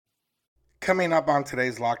Coming up on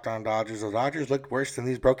today's Locked On Dodgers, the Dodgers looked worse than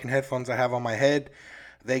these broken headphones I have on my head.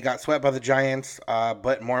 They got swept by the Giants,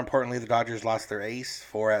 but more importantly, the Dodgers lost their ace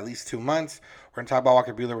for at least 2 months. We're going to talk about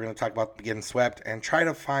Walker Buehler. We're going to talk about getting swept and try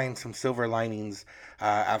to find some silver linings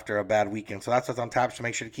after a bad weekend. So that's what's on tap, so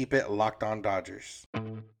make sure to keep it Locked On Dodgers.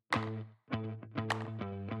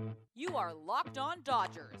 You are Locked On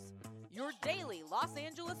Dodgers, your daily Los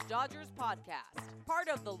Angeles Dodgers podcast. Part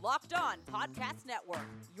of the Locked On Podcast Network,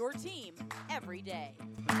 your team every day.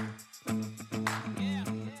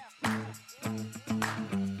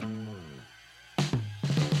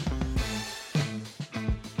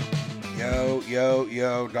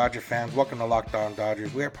 Yo, Dodger fans. Welcome to Locked On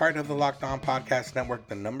Dodgers. We are part of the Locked On Podcast Network,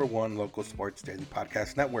 the #1 local sports daily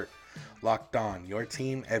podcast network. Locked On, your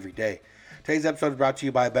team every day. Today's episode is brought to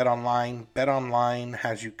you by BetOnline. BetOnline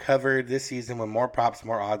has you covered this season with more props,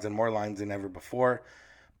 more odds, and more lines than ever before.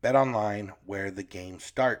 BetOnline, where the game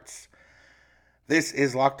starts. This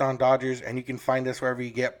is Locked On Dodgers, and you can find us wherever you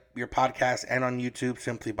get your podcasts and on YouTube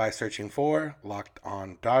simply by searching for Locked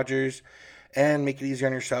On Dodgers. And make it easier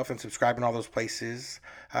on yourself and subscribe in all those places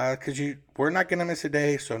because we're not going to miss a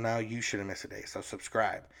day, so now you shouldn't miss a day. So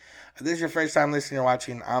subscribe. If this is your first time listening or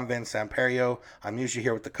watching, I'm Vince Samperio. I'm usually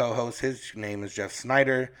here with the co-host. His name is Jeff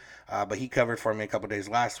Snyder, but he covered for me a couple days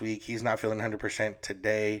last week. He's not feeling 100%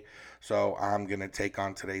 today, so I'm going to take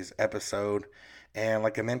on today's episode. And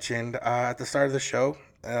like I mentioned at the start of the show,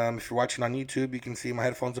 if you're watching on YouTube, you can see my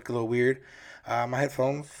headphones look a little weird. My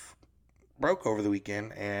headphones broke over the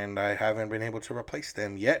weekend, and I haven't been able to replace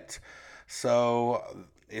them yet. So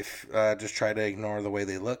if just try to ignore the way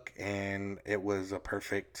they look, and it was a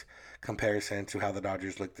perfect comparison to how the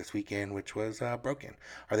Dodgers looked this weekend, which was broken.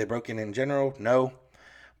 Are they broken in general? No.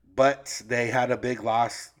 But they had a big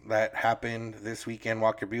loss that happened this weekend.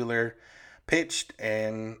 Walker Buehler pitched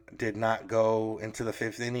and did not go into the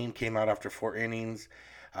fifth inning, came out after 4 innings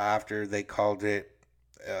after they called it.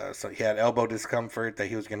 So he had elbow discomfort that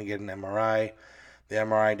he was going to get an MRI. The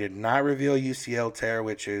MRI did not reveal UCL tear,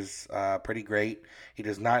 which is pretty great. He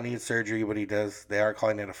does not need surgery, but they are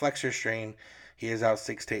calling it a flexor strain. He is out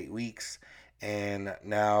 6 to 8 weeks. And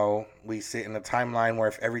now we sit in a timeline where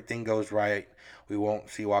if everything goes right, we won't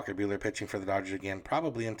see Walker Buehler pitching for the Dodgers again,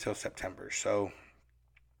 probably until September. So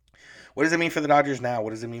what does it mean for the Dodgers now? What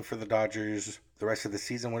does it mean for the Dodgers the rest of the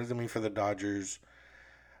season? What does it mean for the Dodgers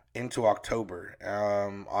into October?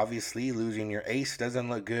 Obviously, losing your ace doesn't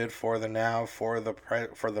look good for the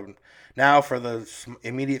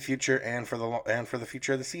immediate future and for the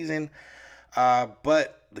future of the season.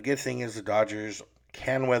 But the good thing is the Dodgers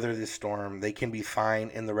can weather this storm. They can be fine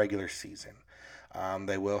in the regular season.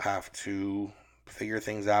 They will have to figure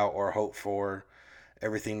things out or hope for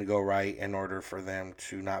everything to go right in order for them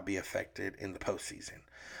to not be affected in the postseason.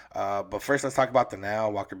 But first, let's talk about the now.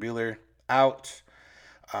 Walker Buehler out.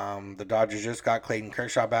 The Dodgers just got Clayton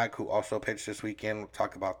Kershaw back, who also pitched this weekend. We'll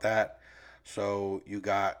talk about that. So you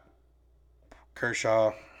got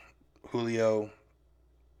Kershaw, Julio,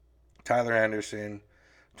 Tyler Anderson,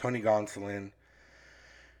 Tony Gonsolin,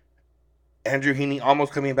 Andrew Heaney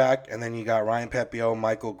almost coming back, and then you got Ryan Pepiot,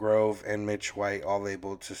 Michael Grove, and Mitch White all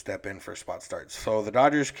able to step in for spot starts. So the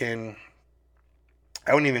Dodgers I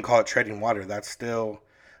wouldn't even call it treading water. That's still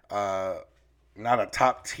not a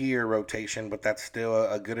top-tier rotation, but that's still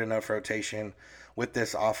a good enough rotation with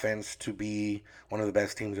this offense to be one of the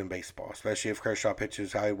best teams in baseball, especially if Kershaw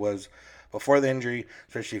pitches how he was before the injury,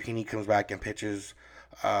 especially if Heaney comes back and pitches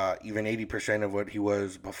even 80% of what he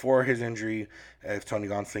was before his injury. If Tony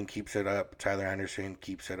Gonsolin keeps it up, Tyler Anderson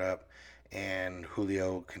keeps it up, and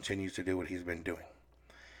Julio continues to do what he's been doing.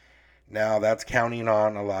 Now, that's counting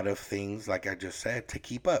on a lot of things, like I just said, to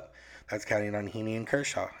keep up. That's counting on Heaney and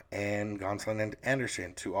Kershaw and Gonsolin and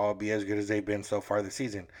Anderson to all be as good as they've been so far this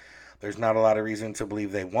season. There's not a lot of reason to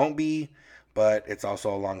believe they won't be, but it's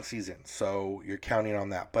also a long season, so you're counting on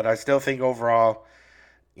that. But I still think overall,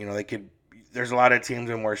 there's a lot of teams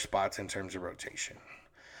in worse spots in terms of rotation.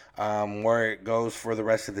 Where it goes for the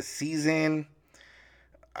rest of the season,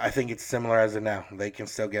 I think it's similar as of now. They can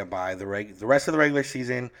still get by. The rest of the regular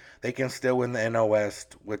season, they can still win the NL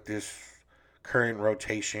West with this current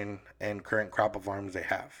rotation and current crop of arms they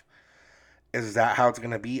have. Is that how it's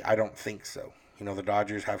going to be? I don't think so. The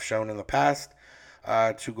Dodgers have shown in the past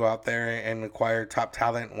to go out there and acquire top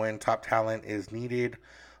talent when top talent is needed.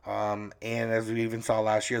 And as we even saw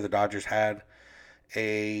last year, the Dodgers had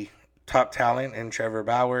a top talent in Trevor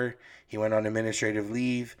Bauer. He went on administrative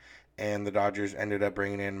leave, and the Dodgers ended up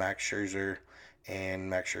bringing in Max Scherzer. And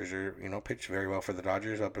Max Scherzer, pitched very well for the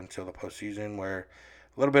Dodgers up until the postseason, where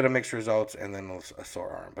a little bit of mixed results and then a sore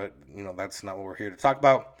arm. But, that's not what we're here to talk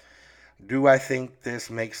about. Do I think this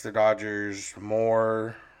makes the Dodgers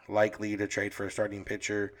more likely to trade for a starting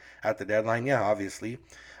pitcher at the deadline? Yeah, obviously,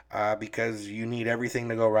 because you need everything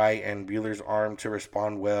to go right and Buehler's arm to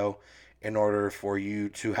respond well in order for you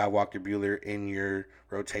to have Walker Buehler in your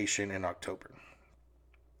rotation in October.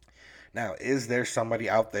 Now, is there somebody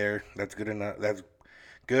out there that's good enough, that's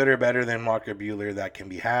good or better than Walker Buehler that can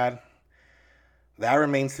be had? That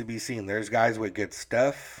remains to be seen. There's guys with good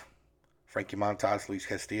stuff. Frankie Montas, Luis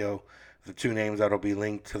Castillo, the two names that'll be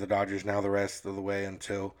linked to the Dodgers now the rest of the way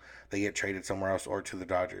until they get traded somewhere else or to the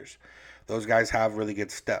Dodgers. Those guys have really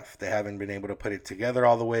good stuff. They haven't been able to put it together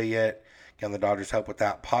all the way yet. Can the Dodgers help with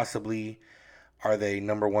that? Possibly. Are they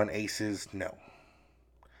number one aces? No.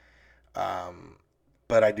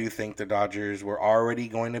 But I do think the Dodgers were already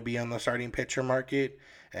going to be on the starting pitcher market,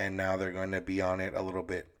 and now they're going to be on it a little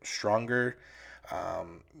bit stronger.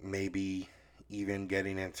 Maybe even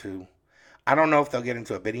getting into, I don't know if they'll get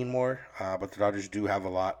into a bidding war, but the Dodgers do have a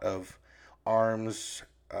lot of arms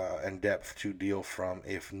and depth to deal from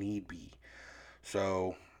if need be.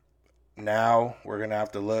 So now we're going to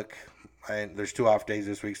have to look, and there's 2 off days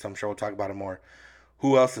this week, so I'm sure we'll talk about it more.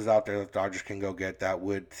 Who else is out there that the Dodgers can go get that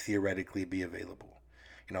would theoretically be available?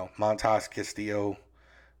 Montas, Castillo,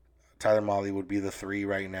 Tyler Mahle would be the 3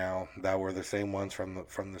 right now that were the same ones from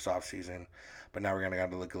this offseason. But now we're going to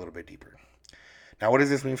have to look a little bit deeper. Now, what does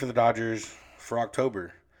this mean for the Dodgers for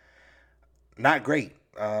October? Not great.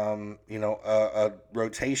 A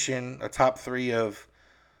rotation, a top 3 of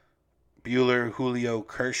Buehler, Julio,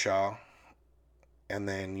 Kershaw, and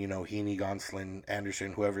then, Heaney, Gonsolin,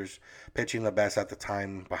 Anderson, whoever's pitching the best at the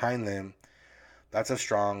time behind them. That's a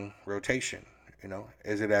strong rotation.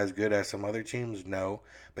 Is it as good as some other teams? No,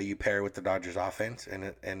 but you pair it with the Dodgers offense,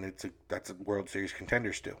 and that's a World Series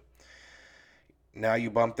contender still. Now you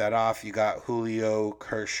bump that off. You got Julio,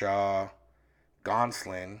 Kershaw,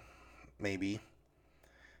 Gonsolin, maybe.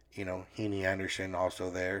 Heaney, Anderson also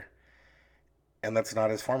there, and that's not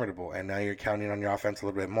as formidable. And now you're counting on your offense a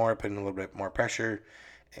little bit more, putting a little bit more pressure,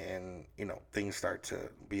 and things start to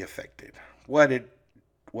be affected. What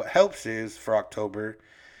helps is for October,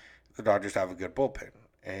 the Dodgers have a good bullpen,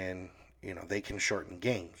 and they can shorten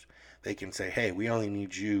games. They can say, hey, we only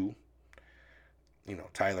need you,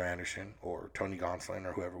 Tyler Anderson or Tony Gonsolin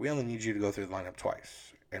or whoever. We only need you to go through the lineup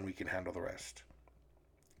twice, and we can handle the rest.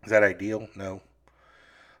 Is that ideal? No.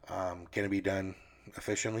 Can it be done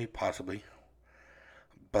efficiently? Possibly.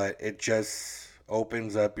 But it just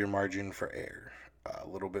opens up your margin for error a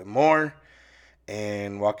little bit more.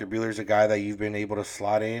 And Walker Buehler's a guy that you've been able to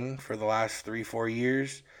slot in for the last 3-4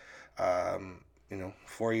 years.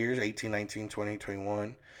 4 years, 18, 19, 20, 21.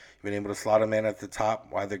 You've been able to slot them in at the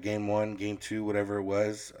top, either game 1, game 2, whatever it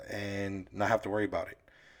was, and not have to worry about it.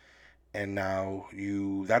 And now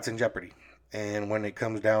that's in jeopardy. And when it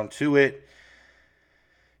comes down to it,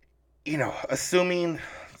 assuming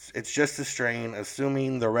it's just a strain,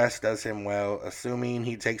 assuming the rest does him well, assuming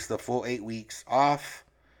he takes the full 8 weeks off,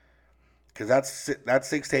 because that's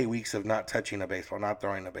 6 to 8 weeks of not touching a baseball, not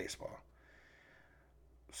throwing a baseball.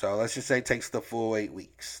 So let's just say it takes the full 8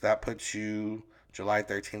 weeks. That puts you July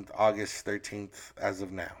 13th, August 13th as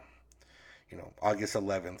of now. August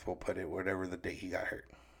 11th, we'll put it, whatever the date he got hurt.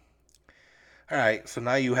 All right, so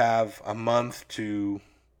now you have a month to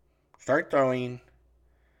start throwing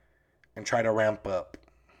and try to ramp up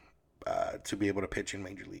to be able to pitch in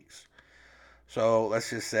major leagues. So let's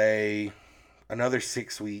just say another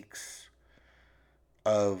 6 weeks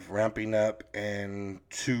of ramping up and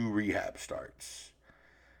 2 rehab starts.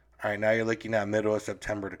 All right, now you're looking at middle of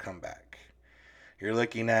September to come back. You're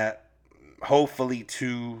looking at hopefully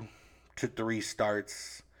 2 to 3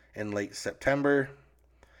 starts in late September,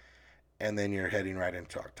 and then you're heading right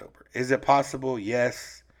into October. Is it possible?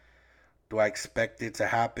 Yes. Do I expect it to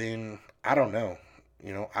happen? I don't know.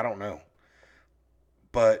 I don't know.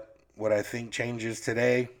 But what I think changes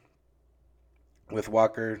today with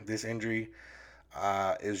Walker, this injury,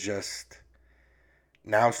 is just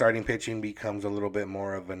now starting pitching becomes a little bit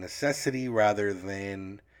more of a necessity rather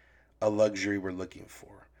than a luxury we're looking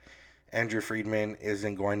for. Andrew Friedman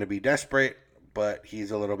isn't going to be desperate, but he's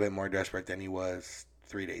a little bit more desperate than he was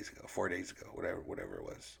 3 days ago, 4 days ago, whatever it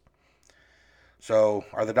was. So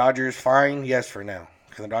are the Dodgers fine? Yes, for now.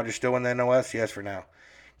 Can the Dodgers still win the NOS? Yes, for now.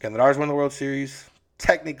 Can the Dodgers win the World Series?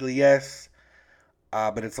 Technically, yes.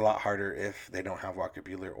 But it's a lot harder if they don't have Walker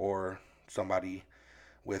Buehler or somebody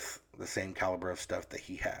with the same caliber of stuff that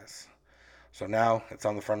he has. So now it's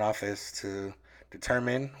on the front office to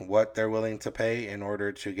determine what they're willing to pay in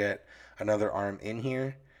order to get another arm in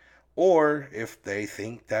here. Or if they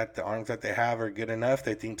think that the arms that they have are good enough,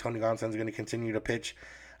 they think Tony Gonsolin is going to continue to pitch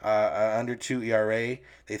Under 2 ERA.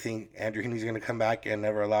 They think Andrew Heaney's going to come back and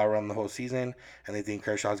never allow a run the whole season, and they think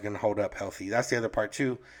Kershaw's going to hold up healthy. That's the other part,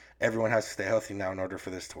 too. Everyone has to stay healthy now in order for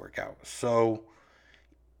this to work out. So,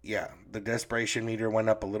 yeah, the desperation meter went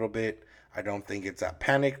up a little bit. I don't think it's at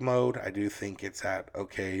panic mode. I do think it's at,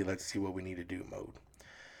 okay, let's see what we need to do mode.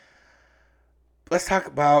 Let's talk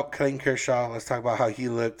about Clayton Kershaw. Let's talk about how he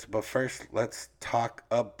looked. But first, let's talk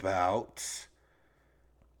about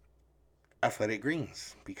Athletic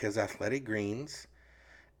Greens. Because Athletic Greens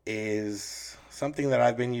is something that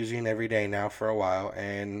I've been using every day now for a while.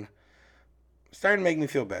 And starting to make me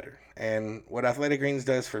feel better. And what Athletic Greens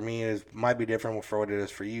does for me might be different for what it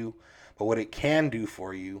is for you. But what it can do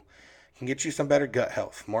for you can get you some better gut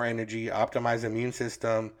health, more energy, optimize the immune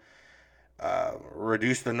system,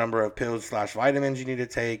 reduce the number of pills/vitamins you need to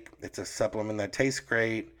take. It's a supplement that tastes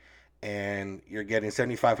great, and you're getting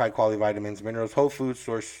 75 high-quality vitamins, minerals, whole food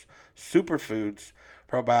source, superfoods,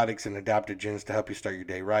 probiotics, and adaptogens to help you start your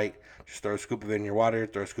day right. Just throw a scoop of it in your water,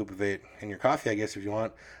 throw a scoop of it in your coffee, I guess, if you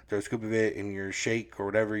want. Throw a scoop of it in your shake or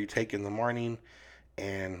whatever you take in the morning,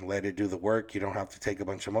 and let it do the work. You don't have to take a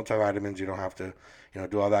bunch of multivitamins. You don't have to,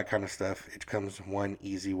 do all that kind of stuff. It comes one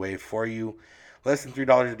easy way for you. Less than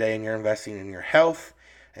 $3 a day, and you're investing in your health,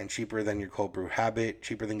 and cheaper than your cold brew habit,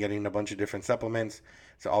 cheaper than getting a bunch of different supplements.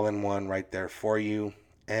 It's all in one right there for you.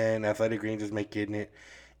 And Athletic Greens is making it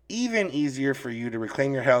even easier for you to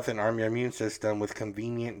reclaim your health and arm your immune system with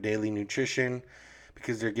convenient daily nutrition,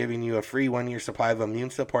 because they're giving you a free 1-year supply of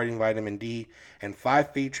immune-supporting vitamin D and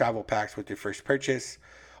 5 free travel packs with your first purchase.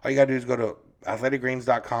 All you got to do is go to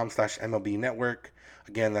athleticgreens.com/MLB network.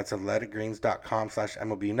 Again, that's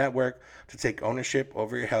athleticgreens.com/MLB network to take ownership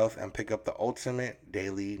over your health and pick up the ultimate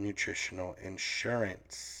daily nutritional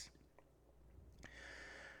insurance.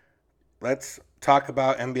 Let's talk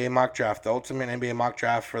about NBA Mock Draft. The ultimate NBA Mock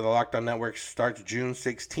Draft for the Locked On Network starts June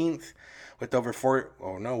 16th with over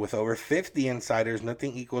 50 insiders.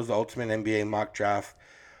 Nothing equals the ultimate NBA Mock Draft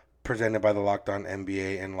presented by the Locked On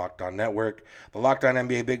NBA and Locked On Network. The Locked On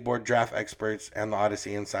NBA Big Board Draft experts and the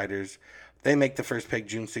Odyssey insiders, they make the first pick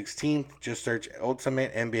June 16th. Just search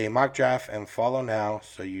Ultimate NBA Mock Draft and follow now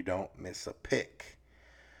so you don't miss a pick.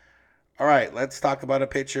 All right, let's talk about a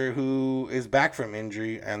pitcher who is back from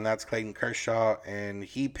injury, and that's Clayton Kershaw. And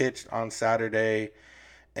he pitched on Saturday,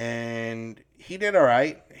 and he did all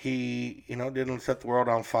right. He, didn't set the world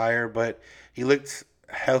on fire, but he looked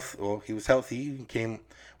healthy. Well, he was healthy. He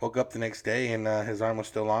woke up the next day, and his arm was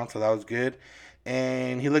still on, so that was good.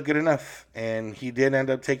 And he looked good enough, and he did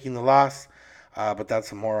end up taking the loss. But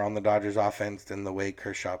that's more on the Dodgers offense than the way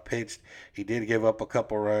Kershaw pitched. He did give up a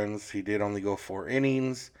couple runs. He did only go 4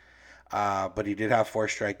 innings. But he did have 4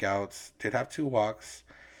 strikeouts, did have 2 walks,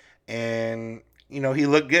 and, he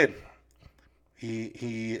looked good.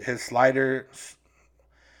 His slider,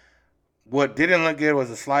 what didn't look good was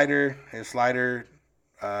the slider. His slider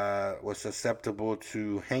was susceptible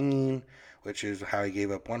to hanging, which is how he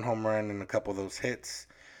gave up 1 home run and a couple of those hits.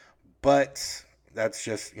 But that's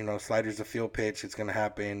just, slider's a field pitch. It's going to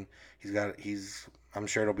happen. I'm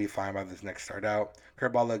sure it'll be fine by this next start out.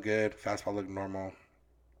 Curveball looked good. Fastball looked normal.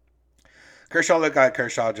 Kershaw looked like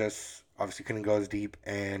Kershaw, just obviously couldn't go as deep,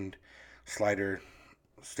 and slider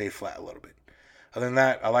stayed flat a little bit. Other than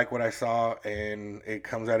that, I like what I saw, and it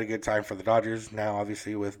comes at a good time for the Dodgers now,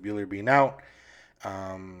 obviously with Buehler being out,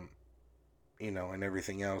 and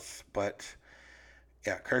everything else. But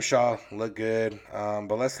yeah, Kershaw looked good.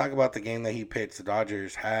 But let's talk about the game that he pitched. The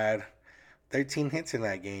Dodgers had 13 hits in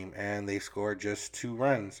that game, and they scored just 2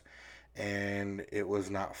 runs, and it was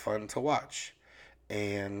not fun to watch.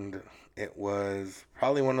 And it was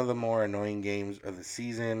probably one of the more annoying games of the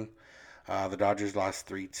season. The Dodgers lost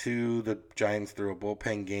 3-2. The Giants threw a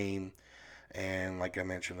bullpen game. And like I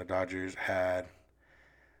mentioned, the Dodgers had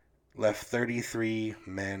left 33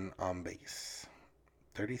 men on base.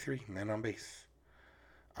 33 men on base.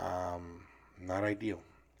 Not ideal.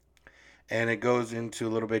 And it goes into a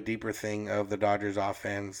little bit deeper thing of the Dodgers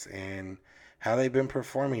offense and how they've been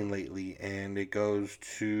performing lately. And it goes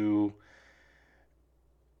to...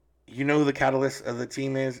 who the catalyst of the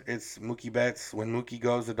team is? It's Mookie Betts. When Mookie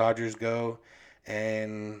goes, the Dodgers go.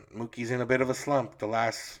 And Mookie's in a bit of a slump. The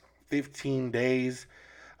last 15 days,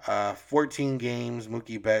 14 games,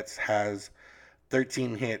 Mookie Betts has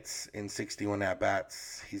 13 hits in 61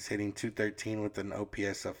 at-bats. He's hitting .213 with an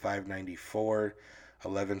OPS of .594,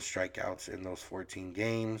 11 strikeouts in those 14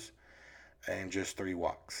 games, and just 3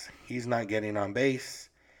 walks. He's not getting on base.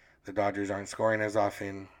 The Dodgers aren't scoring as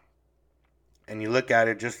often. And you look at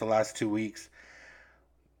it just the last 2 weeks,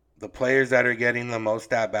 the players that are getting the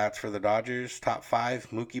most at-bats for the Dodgers, top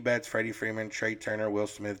 5, Mookie Betts, Freddie Freeman, Trey Turner, Will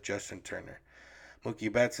Smith, Justin Turner.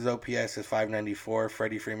 Mookie Betts' OPS is 594.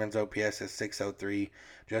 Freddie Freeman's OPS is 603.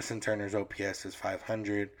 Justin Turner's OPS is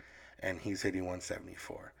 500, and he's hitting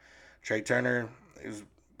 174. Trey Turner is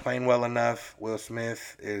playing well enough. Will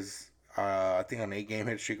Smith is, I think, on an 8-game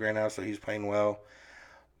hit streak right now, so he's playing well.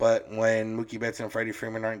 But when Mookie Betts and Freddie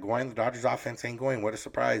Freeman aren't going, the Dodgers offense ain't going. What a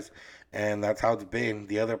surprise. And that's how it's been.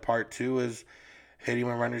 The other part, too, is hitting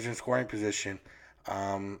when runners in scoring position.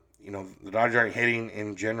 The Dodgers aren't hitting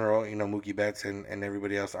in general. Mookie Betts and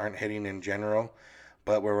everybody else aren't hitting in general.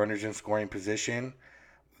 But where runners in scoring position,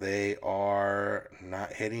 they are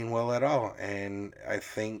not hitting well at all. And I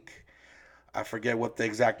forget what the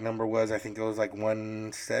exact number was. I think it was like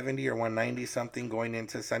 170 or 190 something going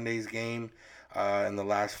into Sunday's game. In the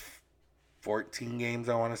last 14 games,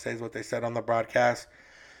 I want to say is what they said on the broadcast.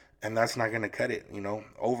 And that's not going to cut it.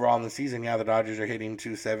 Overall in the season, the Dodgers are hitting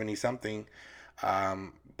 270 something.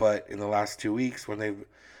 But in the last 2 weeks, when they've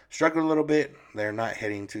struggled a little bit, they're not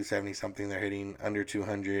hitting 270 something. They're hitting under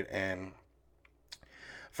 200. And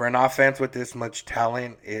for an offense with this much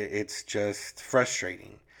talent, it's just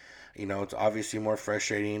frustrating. It's obviously more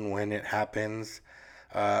frustrating when it happens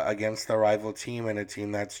against the rival team and a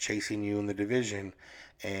team that's chasing you in the division.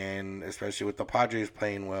 And especially with the Padres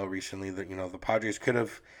playing well recently, the Padres could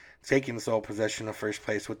have taken sole possession of first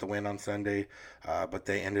place with the win on Sunday, but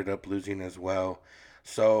they ended up losing as well.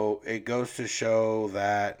 So it goes to show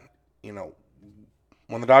that,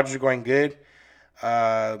 when the Dodgers are going good,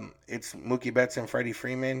 it's Mookie Betts and Freddie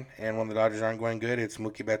Freeman. And when the Dodgers aren't going good, it's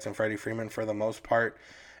Mookie Betts and Freddie Freeman for the most part.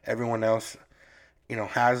 Everyone else,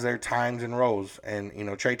 has their times and roles. And,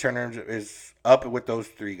 Trey Turner is up with those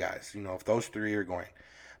three guys, if those three are going.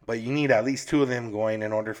 But you need at least two of them going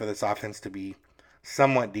in order for this offense to be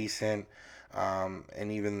somewhat decent.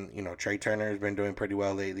 And even, Trey Turner has been doing pretty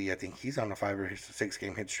well lately. I think he's on a 5 or 6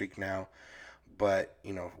 game hit streak now. But,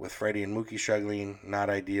 with Freddie and Mookie struggling, not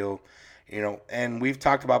ideal. And we've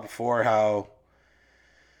talked about before how,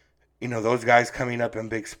 those guys coming up in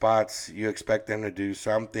big spots, you expect them to do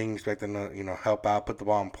something, expect them to, help out, put the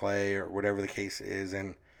ball in play or whatever the case is.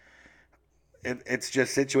 And it's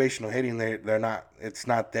just situational hitting. They're not, it's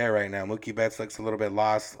not there right now. Mookie Betts looks a little bit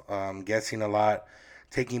lost, guessing a lot,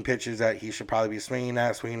 taking pitches that he should probably be swinging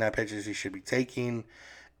at pitches he should be taking.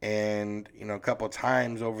 And, a couple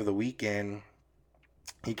times over the weekend,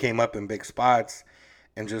 he came up in big spots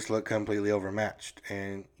and just look completely overmatched.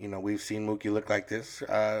 And, we've seen Mookie look like this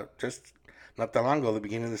just not that long ago, the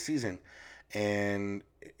beginning of the season. And,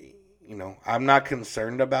 I'm not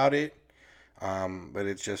concerned about it, but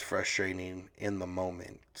it's just frustrating in the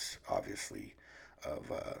moment, obviously,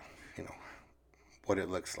 of, what it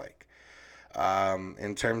looks like.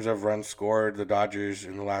 In terms of runs scored, the Dodgers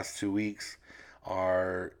in the last 2 weeks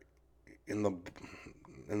are in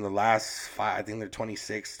the last 5, I think they're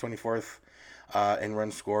 26th, 24th, in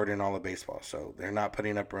runs scored in all of baseball. So they're not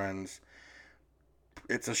putting up runs.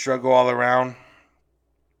 It's a struggle all around,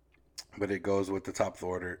 but it goes with the top of the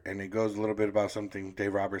order. And it goes a little bit about something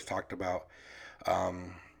Dave Roberts talked about.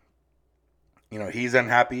 He's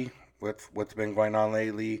unhappy with what's been going on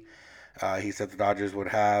lately. He said the Dodgers would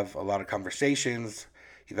have a lot of conversations.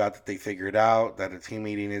 He thought that they figured out that a team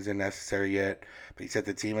meeting isn't necessary yet. But he said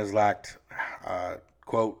the team has lacked,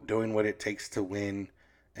 quote, doing what it takes to win,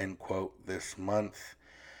 end quote, this month.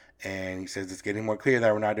 And he says it's getting more clear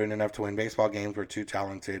that we're not doing enough to win baseball games. We're too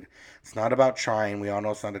talented. It's not about trying. We all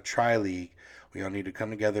know it's not a try league. We all need to come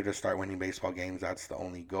together to start winning baseball games. That's the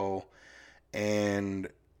only goal. And,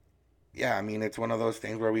 yeah, it's one of those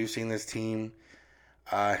things where we've seen this team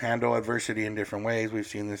handle adversity in different ways. We've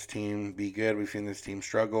seen this team be good. We've seen this team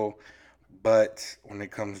struggle. But when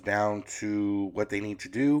it comes down to what they need to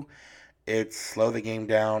do, it's slow the game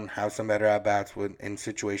down, have some better at-bats in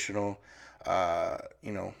situational,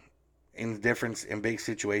 in big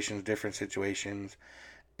situations, different situations,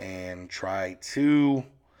 and try to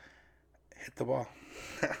hit the ball.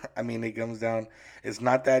 It comes down, it's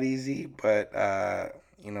not that easy, but,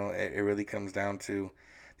 it really comes down to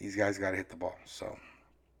these guys got to hit the ball. So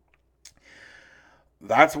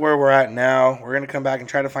that's where we're at now. We're going to come back and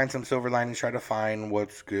try to find some silver linings, try to find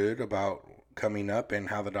what's good about coming up and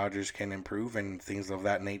how the Dodgers can improve and things of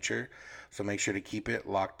that nature. So make sure to keep it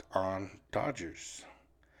locked on Dodgers.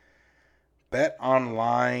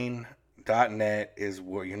 BetOnline.net is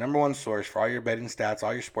your number one source for all your betting stats,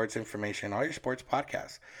 all your sports information, all your sports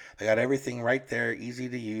podcasts. They got everything right there, easy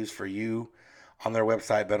to use for you on their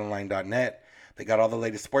website, betonline.net. They got all the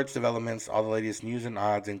latest sports developments, all the latest news and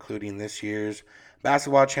odds, including this year's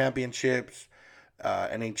basketball championships,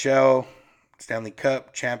 NHL, Stanley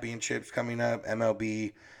Cup championships coming up,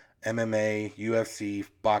 MLB, MMA, UFC,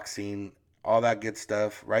 boxing, all that good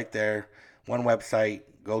stuff right there one website.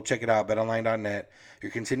 Go check it out, betonline.net.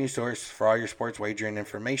 Your continued source for all your sports wagering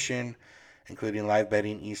information, including live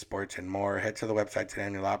betting, esports, and more. Head to the website today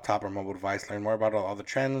on your laptop or mobile device. Learn more about all the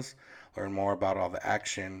trends. Learn more about all the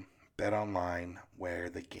action. Bet online, where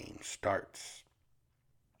the game starts.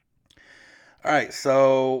 All right,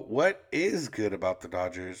 so what is good about the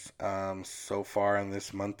Dodgers so far in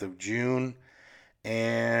this month of June?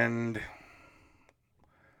 And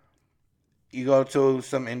you go to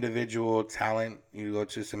some individual talent, you go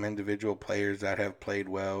to some individual players that have played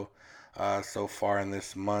well so far in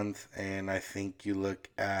this month, and I think you look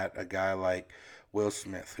at a guy like Will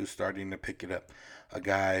Smith, who's starting to pick it up, a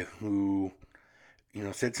guy who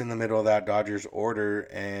sits in the middle of that Dodgers order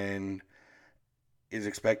and is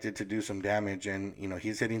expected to do some damage. And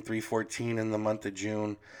he's hitting 314 in the month of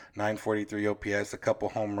June, 943 OPS, a couple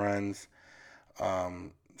home runs,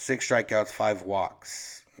 6 strikeouts, 5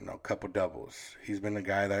 walks, a couple doubles. He's been a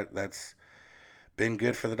guy that's been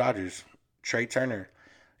good for the Dodgers. Trey Turner,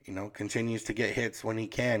 continues to get hits when he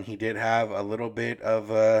can. He did have a little bit of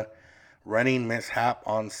a running mishap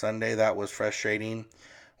on Sunday that was frustrating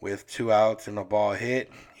with 2 outs and a ball hit.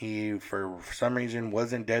 He, for some reason,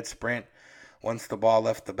 wasn't dead sprint once the ball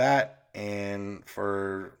left the bat, and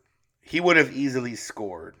he would have easily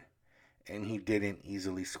scored, and he didn't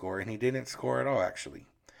easily score, and he didn't score at all, actually.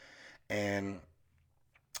 And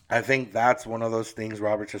I think that's one of those things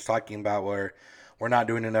Robert's just talking about, where we're not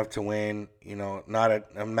doing enough to win, not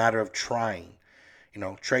a matter of trying.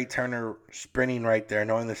 Trey Turner sprinting right there,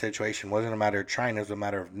 knowing the situation, wasn't a matter of trying, it was a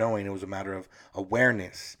matter of knowing, it was a matter of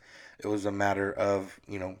awareness. It was a matter of,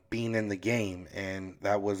 being in the game, and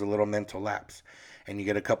that was a little mental lapse. And you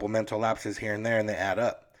get a couple mental lapses here and there, and they add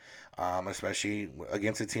up, especially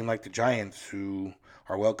against a team like the Giants, who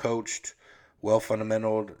are well coached, well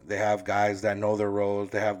fundamentaled. They have guys that know their roles.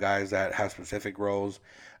 They have guys that have specific roles.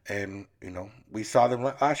 And, we saw them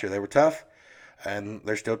last year. They were tough, and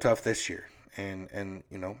they're still tough this year. And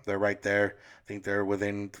they're right there. I think they're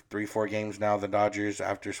within 3-4 games now, the Dodgers,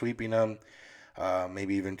 after sweeping them.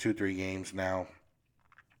 Maybe even 2-3 games now.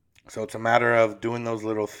 So it's a matter of doing those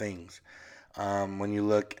little things. When you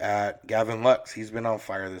look at Gavin Lux, he's been on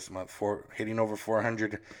fire this month, hitting over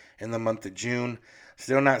 400 in the month of June.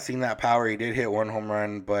 Still not seeing that power. He did hit 1 home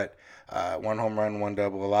run, but 1 home run, 1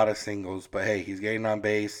 double, a lot of singles. But hey, he's getting on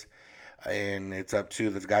base, and it's up to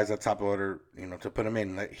the guys at top of the order, to put him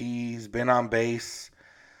in. He's been on base.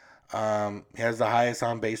 He has the highest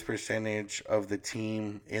on base percentage of the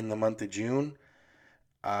team in the month of June.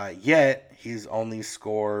 Yet he's only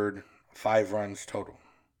scored 5 runs total.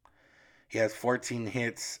 He has 14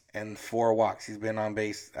 hits and 4 walks. He's been on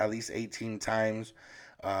base at least 18 times,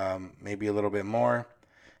 maybe a little bit more.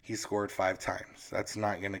 He scored 5 times. That's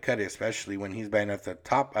not going to cut it, especially when he's been at the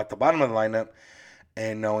bottom of the lineup,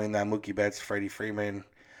 and knowing that Mookie Betts, Freddie Freeman,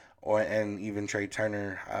 and even Trey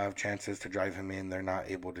Turner have chances to drive him in. They're not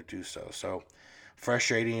able to do so. So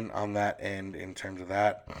frustrating on that end in terms of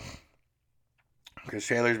that. Chris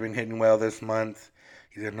Taylor's been hitting well this month.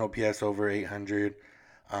 He's at an OPS over 800.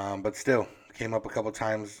 But still, came up a couple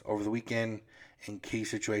times over the weekend in key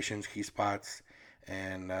situations, key spots,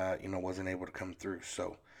 and, wasn't able to come through.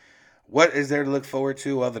 So what is there to look forward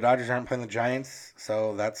to? Well, the Dodgers aren't playing the Giants,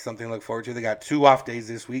 so that's something to look forward to. They got 2 off days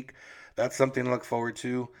this week. That's something to look forward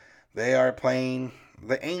to. They are playing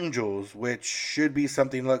the Angels, which should be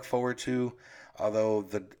something to look forward to, although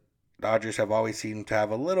the Dodgers have always seemed to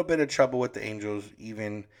have a little bit of trouble with the Angels,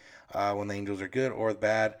 even when the Angels are good or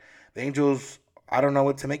bad. The Angels, I don't know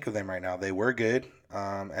what to make of them right now. They were good,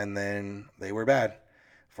 and then they were bad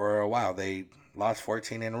for a while. They lost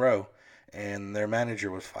 14 in a row, and their manager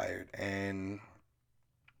was fired. And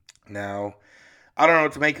now, I don't know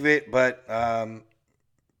what to make of it, but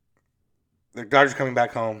the Dodgers coming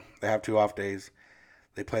back home. They have 2 off days.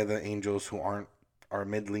 They play the Angels, who aren't our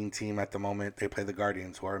mid-lean team at the moment. They play the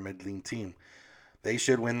Guardians, who are a mid-lean team. They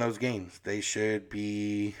should win those games. They should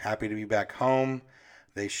be happy to be back home.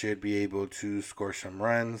 They should be able to score some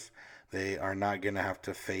runs. They are not going to have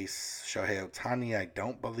to face Shohei Ohtani, I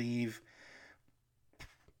don't believe,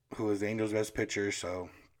 who is the Angels' best pitcher. So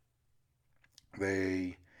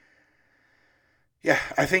I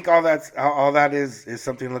think all that is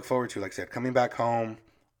something to look forward to. Like I said, coming back home,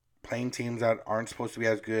 playing teams that aren't supposed to be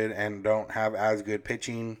as good and don't have as good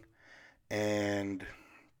pitching, and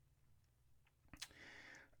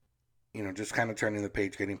just kind of turning the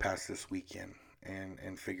page, getting past this weekend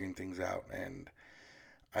and figuring things out. And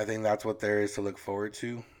I think that's what there is to look forward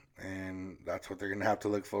to, and that's what they're going to have to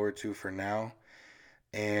look forward to for now.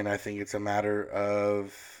 And I think it's a matter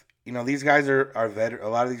of, these guys are a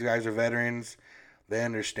lot of these guys are veterans. They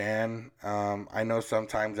understand. I know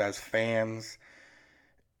sometimes as fans,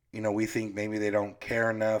 we think maybe they don't care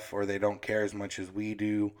enough or they don't care as much as we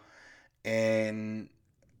do. And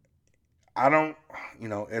I don't,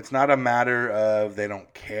 it's not a matter of they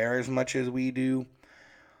don't care as much as we do,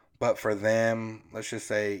 but for them, let's just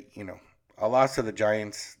say, a loss to the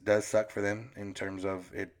Giants does suck for them in terms of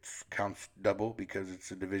it counts double because it's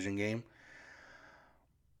a division game.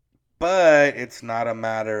 But it's not a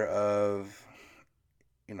matter of,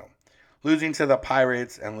 losing to the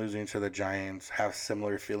Pirates and losing to the Giants have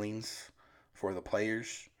similar feelings for the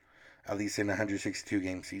players, at least in a 162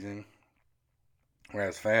 game season.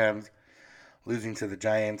 Whereas fans, losing to the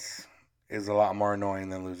Giants is a lot more annoying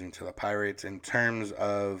than losing to the Pirates in terms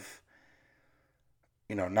of,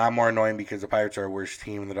 not more annoying because the Pirates are a worse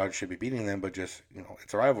team and the Dodgers should be beating them, but just,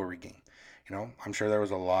 it's a rivalry game. I'm sure there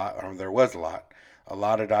was a lot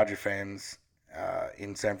of Dodger fans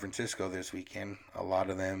in San Francisco this weekend, a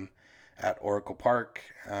lot of them at Oracle Park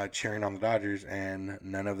cheering on the Dodgers, and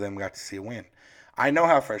none of them got to see a win. I know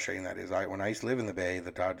how frustrating that is. When I used to live in the Bay,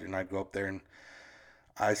 the Dodgers, and I'd go up there and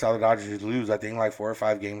I saw the Dodgers lose, I think, like 4 or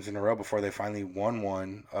 5 games in a row before they finally won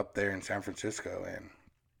one up there in San Francisco. And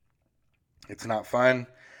it's not fun,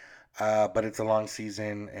 but it's a long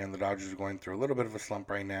season, and the Dodgers are going through a little bit of a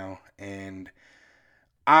slump right now. And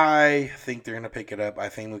I think they're going to pick it up. I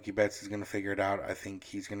think Mookie Betts is going to figure it out. I think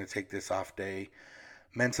he's going to take this off day,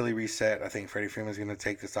 mentally reset. I think Freddie Freeman's going to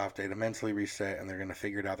take this off day to mentally reset, and they're going to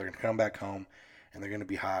figure it out. They're going to come back home, and they're going to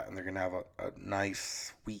be hot, and they're going to have a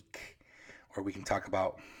nice week where we can talk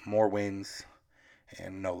about more wins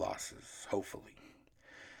and no losses, hopefully.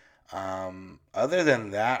 Other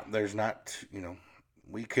than that, there's not,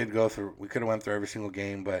 we could have went through every single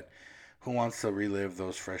game, but who wants to relive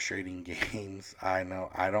those frustrating games? I know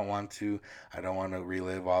I don't want to. I don't want to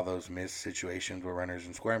relive all those missed situations where runners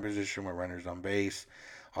in scoring position, where runners on base,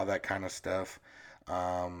 all that kind of stuff.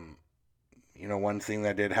 One thing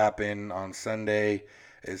that did happen on Sunday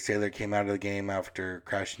is Taylor came out of the game after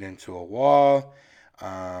crashing into a wall.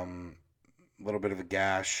 A little bit of a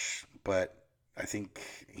gash, but I think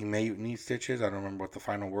he may need stitches. I don't remember what the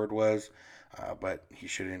final word was, but he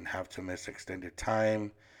shouldn't have to miss extended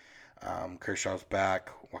time. Kershaw's back.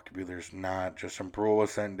 Walker Buehler's not. Justin Brule was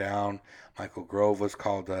sent down. Michael Grove was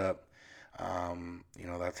called up.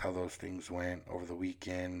 That's how those things went over the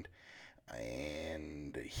weekend.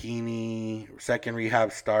 And Heaney, second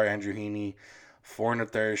rehab start, Andrew Heaney, 4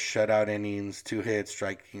 1/3 shutout innings, 2 hits,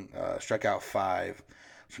 struck out 5.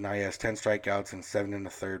 So now he has 10 strikeouts and 7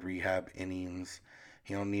 1/3 rehab innings.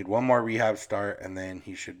 He'll need one more rehab start, and then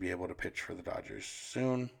he should be able to pitch for the Dodgers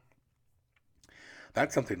soon.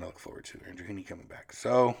 That's something to look forward to, Andrew Heaney coming back.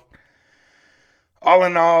 So, all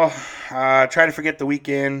in all, try to forget the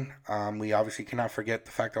weekend. We obviously cannot forget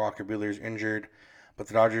the fact that Walker Buehler is injured, but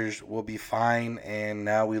the Dodgers will be fine, and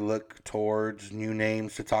now we look towards new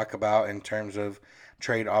names to talk about in terms of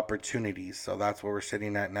trade opportunities. So that's where we're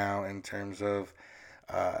sitting at now in terms of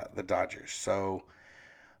the Dodgers. So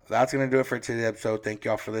that's going to do it for today's episode. Thank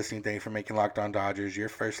you all for listening. Thank you for making Locked On Dodgers your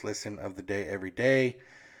first listen of the day every day.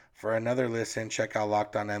 For another listen, check out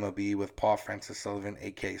Locked On MLB with Paul Francis Sullivan,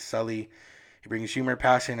 a.k.a. Sully. He brings humor,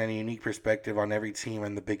 passion, and a unique perspective on every team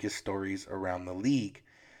and the biggest stories around the league.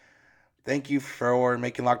 Thank you for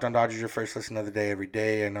making Locked On Dodgers your first listen of the day every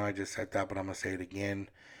day. I know I just said that, but I'm going to say it again.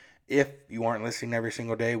 If you aren't listening every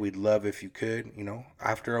single day, we'd love if you could,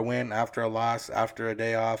 after a win, after a loss, after a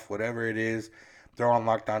day off, whatever it is, throw on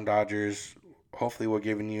Locked On Dodgers. Hopefully we're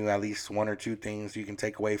giving you at least 1 or 2 things you can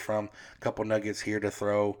take away from, a couple nuggets here to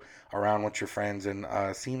throw around with your friends and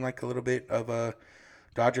seem like a little bit of a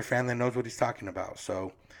Dodger fan that knows what he's talking about.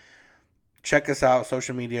 So check us out,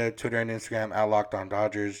 social media, Twitter and Instagram at Locked On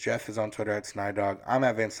Dodgers. Jeff is on Twitter at Snydog. I'm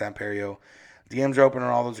at Vince Samperio. DMs are open on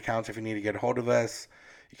all those accounts if you need to get a hold of us.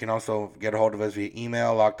 You can also get a hold of us via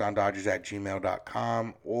email,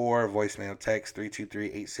 lockedondodgers@gmail.com, or voicemail text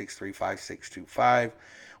 323-863-5625.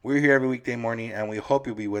 We're here every weekday morning, and we hope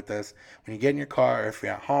you'll be with us. When you get in your car or if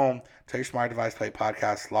you're at home, tell your smart device play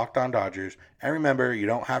podcast Locked On Dodgers. And remember, you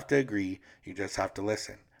don't have to agree. You just have to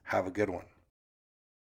listen. Have a good one.